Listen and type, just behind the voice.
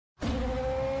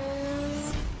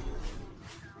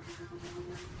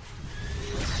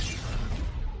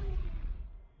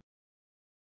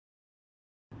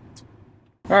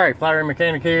Alright, Flattery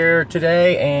Mechanic here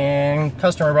today, and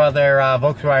customer brought their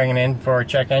Volkswagen in for a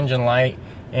check engine light,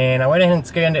 and I went ahead and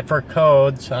scanned it for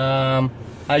codes. I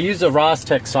used the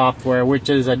Rostec software, which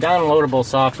is a downloadable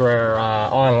software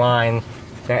online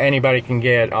that anybody can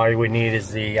get. All you would need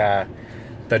is the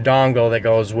dongle that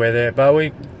goes with it. But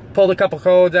we pulled a couple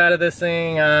codes out of this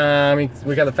thing.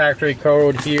 We got the factory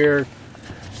code here.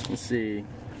 Let's see.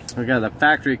 We got the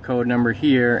factory code number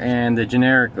here and the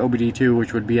generic OBD2,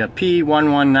 which would be a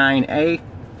P119A.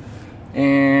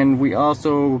 And we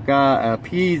also got a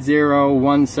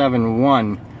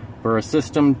P0171 for a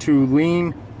system to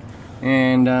lean.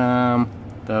 And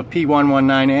the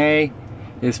P119A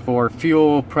is for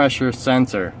fuel pressure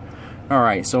sensor.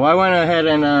 Alright, so I went ahead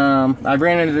and I've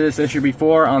ran into this issue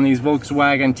before on these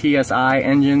Volkswagen TSI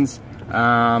engines.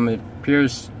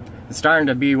 It's starting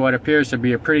to be what appears to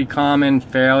be a pretty common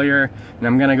failure, and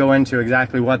I'm going to go into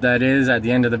exactly what that is at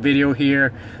the end of the video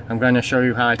here. I'm going to show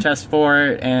you how I test for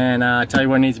it and tell you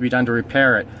what needs to be done to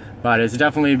repair it. But it's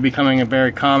definitely becoming a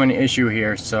very common issue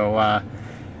here, so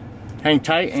hang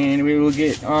tight and we will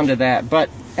get onto that. But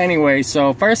anyway,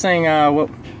 so first thing,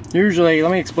 usually,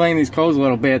 let me explain these codes a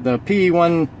little bit. The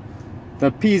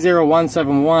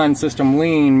P0171 system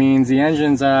lean means the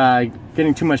engine's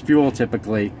getting too much fuel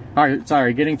typically.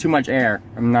 Getting too much air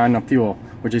and not enough fuel,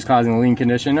 which is causing a lean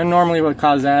condition. And normally what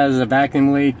causes that is a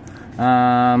vacuum leak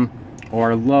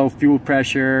or low fuel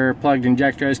pressure, plugged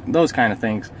injectors, those kind of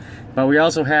things. But we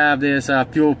also have this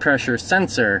fuel pressure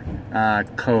sensor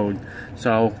code.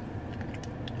 So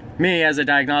me as a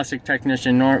diagnostic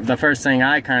technician, the first thing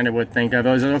I kind of would think of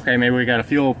is, okay, maybe we got a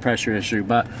fuel pressure issue.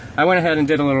 But I went ahead and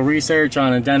did a little research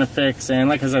on Identifix, and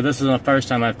like I said, this isn't the first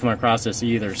time I've come across this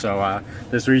either. So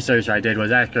this research I did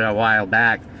was actually a while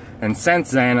back, and since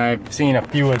then I've seen a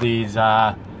few of these.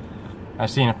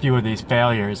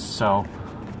 Failures. So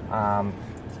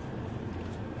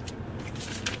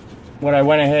what I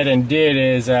went ahead and did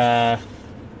is,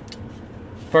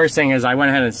 first thing is I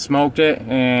went ahead and smoked it,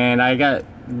 and I got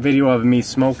video of me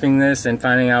smoking this and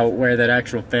finding out where that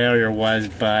actual failure was.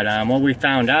 But what we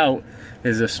found out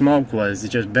is the smoke was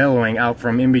just billowing out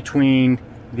from in between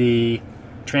the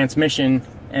transmission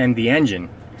and the engine,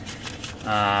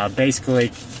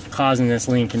 basically causing this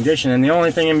lean condition. And the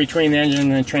only thing in between the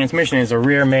engine and the transmission is a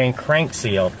rear main crank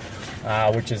seal,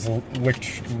 which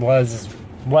was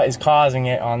what is causing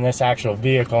it on this actual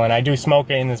vehicle. And I do smoke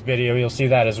it in this video, you'll see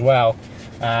that as well.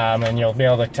 And you'll be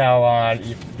able to tell how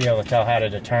to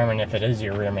determine if it is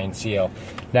your rear main seal.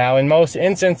 Now, in most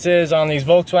instances on these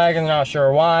Volkswagens, not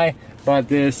sure why, but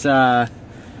this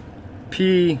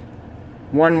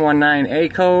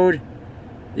P119A code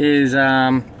is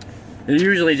it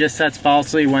usually just sets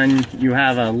falsely when you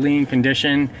have a lean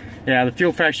condition. Yeah, the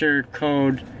fuel pressure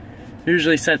code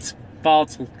usually sets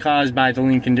false caused by the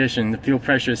lean condition. The fuel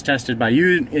pressure is tested by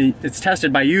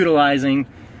utilizing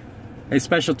a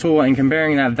special tool and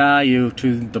comparing that value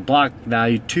to the block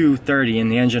value 230 in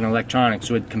the engine electronics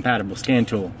with compatible scan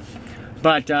tool.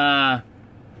 But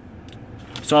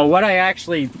so what I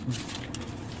actually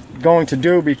going to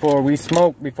do before I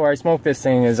smoke this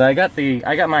thing is I got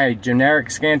my generic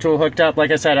scan tool hooked up.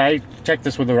 Like I said, I checked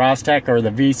this with the Rostec or the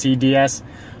VCDS,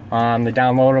 the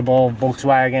downloadable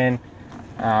Volkswagen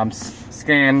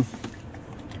scan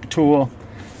tool.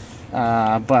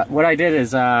 But what I did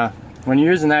is, when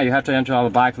you're using that, you have to enter all the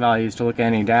block values to look at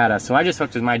any data. So I just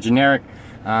hooked my generic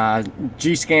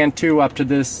G-Scan 2 up to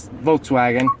this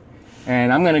Volkswagen,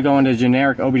 and I'm going to go into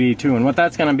generic OBD2. And what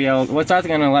that's going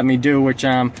to let me do, which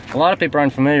a lot of people are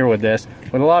unfamiliar with this,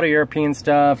 with a lot of European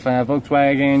stuff,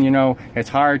 Volkswagen, you know, it's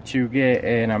hard to get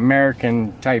an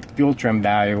American type fuel trim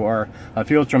value, or a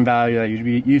fuel trim value that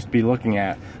you used to be looking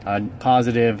at,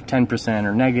 positive 10%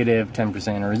 or negative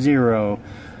 10% or 0.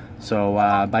 So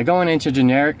by going into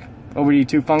generic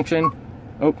OBD2 function,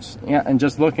 and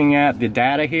just looking at the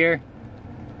data here,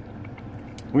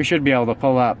 we should be able to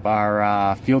pull up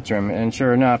our fuel trim. And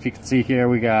sure enough, you can see here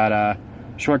we got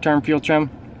short-term fuel trim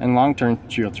and long-term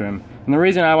fuel trim. And the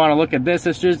reason I want to look at this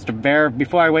is just to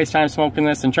before I waste time smoking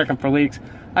this and checking for leaks,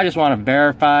 I just want to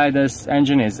verify this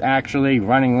engine is actually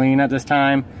running lean at this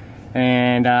time.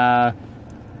 And a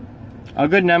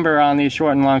good number on these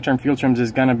short and long-term fuel trims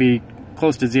is going to be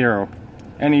close to 0.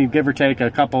 Any give or take a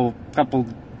couple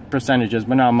percentages,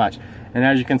 but not much. And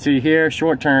as you can see here,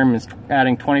 short term is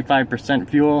adding 25%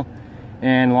 fuel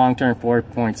and long term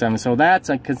 4.7. So that's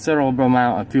a considerable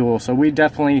amount of fuel. So we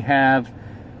definitely have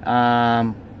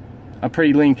a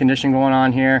pretty lean condition going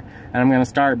on here. And I'm going to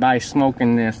start by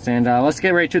smoking this, and let's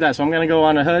get right to that. So I'm going to go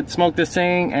on the hood, smoke this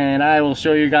thing, and I will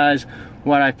show you guys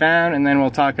what I found, and then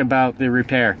we'll talk about the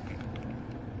repair.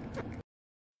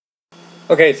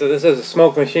 Okay, so this is a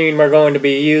smoke machine we're going to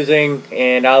be using,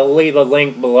 and I'll leave a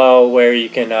link below where you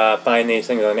can find these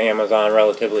things on Amazon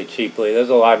relatively cheaply. There's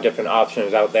a lot of different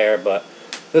options out there, but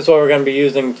this is what we're going to be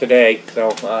using today. So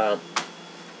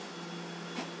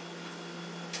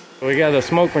we got the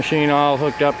smoke machine all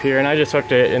hooked up here, and I just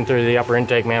hooked it in through the upper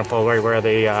intake manifold where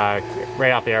the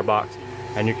right off the air box,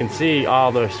 and you can see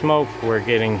all the smoke we're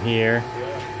getting here.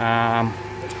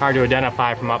 Hard to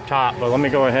identify from up top, but let me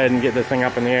go ahead and get this thing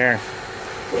up in the air.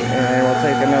 And we'll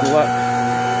take another look.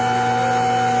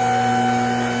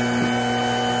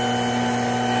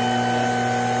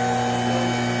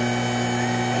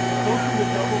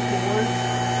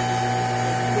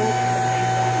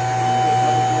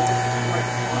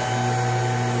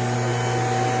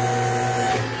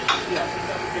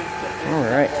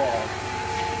 Alright.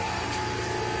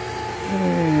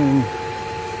 And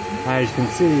as you can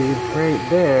see right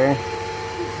there, a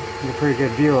pretty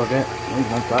good view of it. There's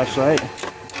my flashlight.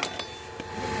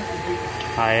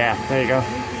 Oh yeah, there you go.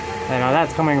 And now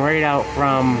that's coming right out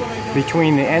from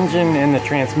between the engine and the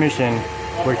transmission,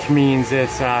 which means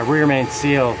its rear main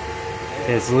seal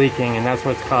is leaking, and that's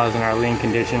what's causing our lean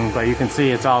condition. But you can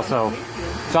see it's also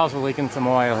leaking some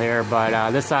oil here.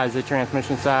 But this side is the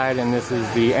transmission side, and this is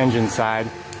the engine side.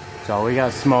 So we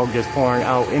got smoke just pouring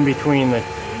out in between the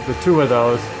two of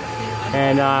those.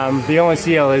 And the only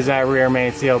seal is that rear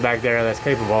main seal back there that's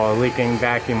capable of leaking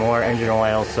vacuum or engine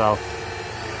oil. So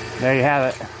there you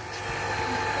have it.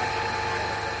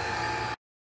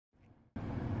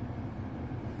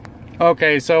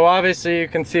 Okay, so obviously you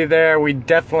can see there we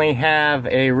definitely have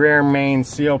a rear main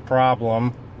seal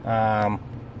problem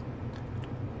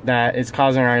that is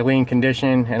causing our lean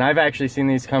condition. And I've actually seen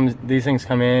these things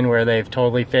come in where they've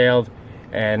totally failed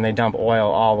and they dump oil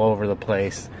all over the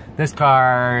place. This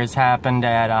car has happened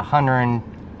at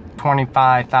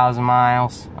 125,000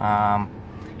 miles.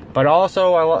 But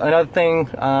also, another thing,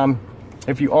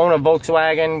 if you own a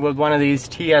Volkswagen with one of these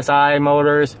TSI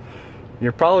motors,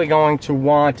 you're probably going to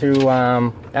want to,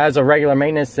 as a regular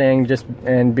maintenance thing,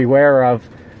 and beware of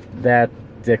that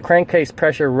the crankcase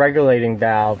pressure regulating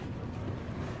valve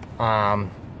can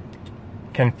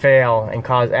fail and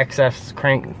cause excess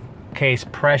crankcase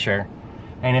pressure.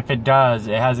 And if it does,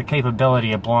 it has the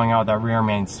capability of blowing out that rear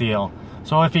main seal.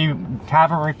 So if you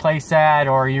haven't replaced that,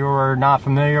 or you were not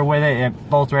familiar with it, it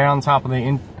bolts right on top of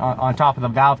the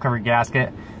valve cover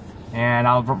gasket, and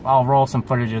I'll roll some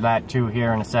footage of that too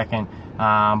here in a second.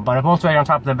 But it bolts right on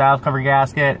top of the valve cover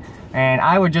gasket, and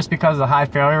I would, just because of the high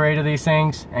failure rate of these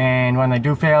things, and when they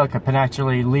do fail, it could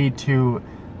potentially lead to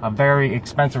a very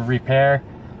expensive repair.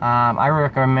 I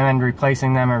recommend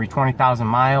replacing them every 20,000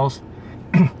 miles.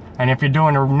 And if you're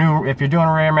doing a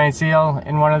rear main seal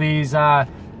in one of these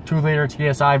 2-liter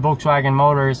TSI Volkswagen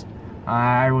motors,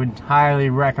 I would highly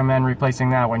recommend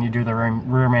replacing that when you do the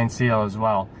rear main seal as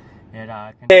well.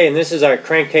 Okay, and this is our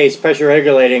crankcase pressure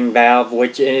regulating valve,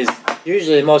 which is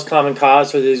usually the most common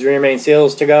cause for these rear main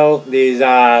seals to go. These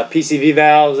PCV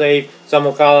valves, some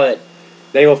will call it,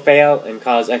 they will fail and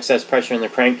cause excess pressure in the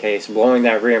crankcase, blowing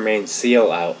that rear main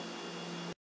seal out.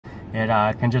 It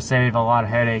can just save a lot of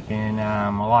headache and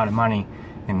a lot of money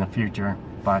in the future.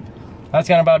 But that's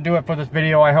gonna about do it for this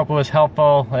video. I hope it was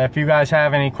helpful. If you guys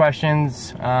have any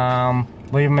questions,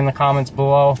 leave them in the comments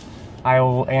below. I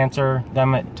will answer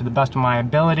them to the best of my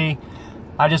ability.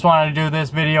 I just wanted to do this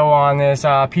video on this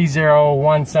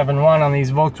P0171 on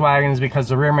these Volkswagens because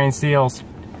the rear main seals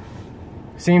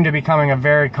seem to be becoming a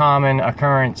very common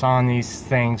occurrence on these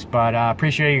things. But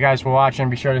appreciate you guys for watching.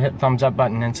 Be sure to hit the thumbs up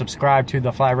button and subscribe to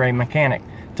the Flat Rate Mechanic.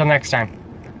 Till next time.